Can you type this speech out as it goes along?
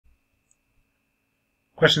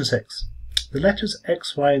Question 6. The letters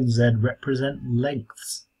X, Y, and Z represent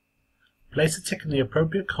lengths. Place a tick in the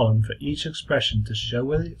appropriate column for each expression to show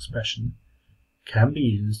whether the expression can be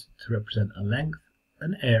used to represent a length,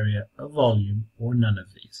 an area, a volume, or none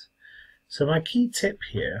of these. So my key tip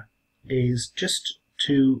here is just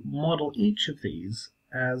to model each of these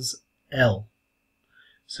as L.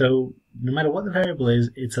 So no matter what the variable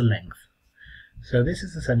is, it's a length. So this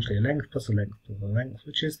is essentially a length plus a length plus a length,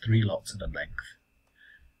 which is 3 lots of a length.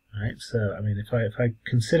 Right? So I mean, if I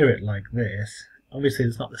consider it like this, obviously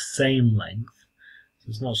it's not the same length, so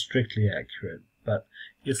it's not strictly accurate, but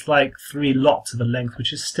it's like 3 lots of a length,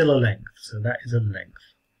 which is still a length, so that is a length.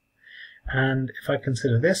 And if I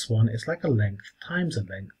consider this one, it's like a length times a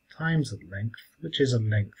length times a length, which is a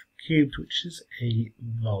length cubed, which is a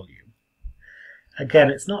volume. Again,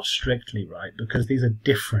 it's not strictly right because these are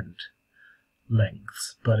different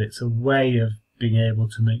lengths, but it's a way of being able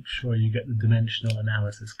to make sure you get the dimensional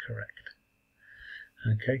analysis correct.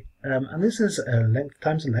 Okay, and this is a length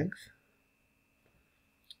times a length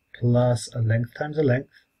plus a length times a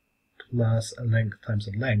length plus a length times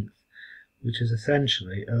a length, which is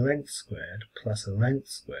essentially a length squared plus a length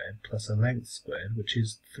squared plus a length squared, which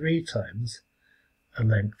is 3 times a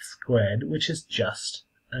length squared, which is just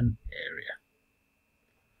an area.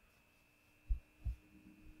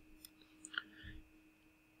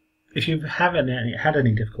 If you have had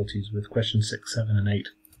any difficulties with questions 6, 7, and 8,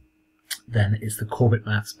 then it's the Corbett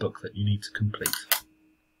Maths book that you need to complete.